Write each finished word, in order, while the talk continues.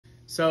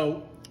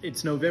So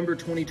it's November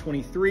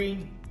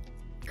 2023.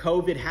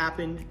 COVID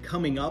happened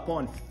coming up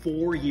on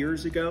 4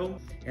 years ago.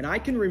 And I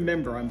can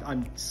remember,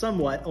 I'm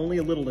somewhat only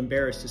a little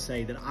embarrassed to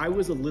say that I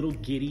was a little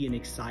giddy and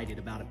excited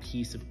about a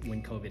piece of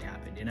when COVID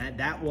happened. And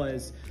that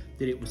was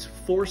that it was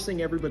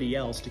forcing everybody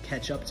else to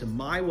catch up to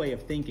my way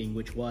of thinking,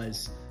 which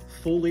was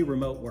fully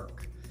remote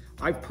work.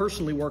 I've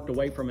personally worked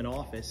away from an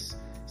office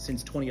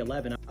since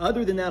 2011.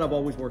 Other than that, I've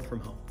always worked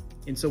from home.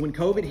 And so when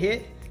COVID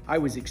hit, I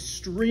was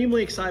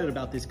extremely excited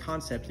about this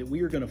concept that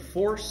we are gonna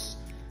force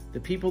the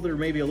people that are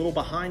maybe a little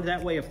behind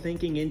that way of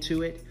thinking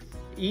into it.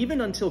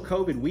 Even until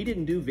COVID, we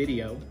didn't do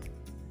video,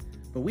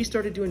 but we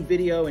started doing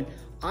video, and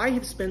I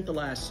have spent the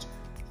last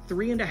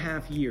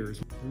 3.5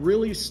 years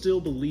really still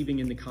believing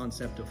in the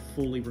concept of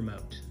fully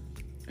remote.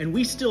 And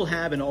we still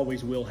have and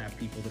always will have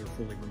people that are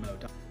fully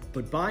remote.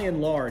 But by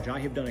and large, I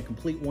have done a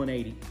complete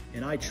 180,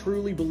 and I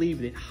truly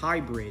believe that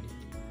hybrid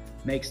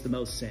makes the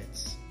most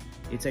sense.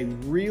 It's a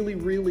really,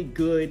 really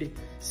good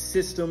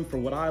system for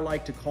what I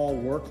like to call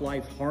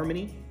work-life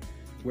harmony,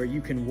 where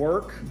you can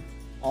work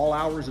all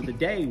hours of the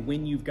day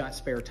when you've got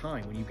spare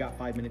time, when you've got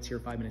 5 minutes here,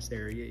 5 minutes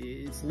there.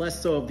 It's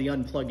less so of the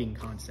unplugging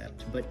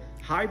concept, but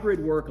hybrid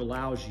work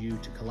allows you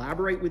to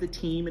collaborate with a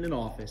team in an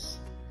office,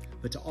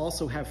 but to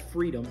also have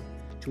freedom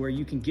to where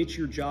you can get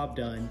your job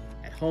done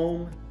at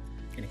home,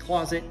 in a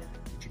closet,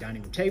 at your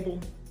dining room table,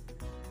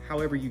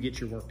 however you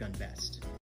get your work done best.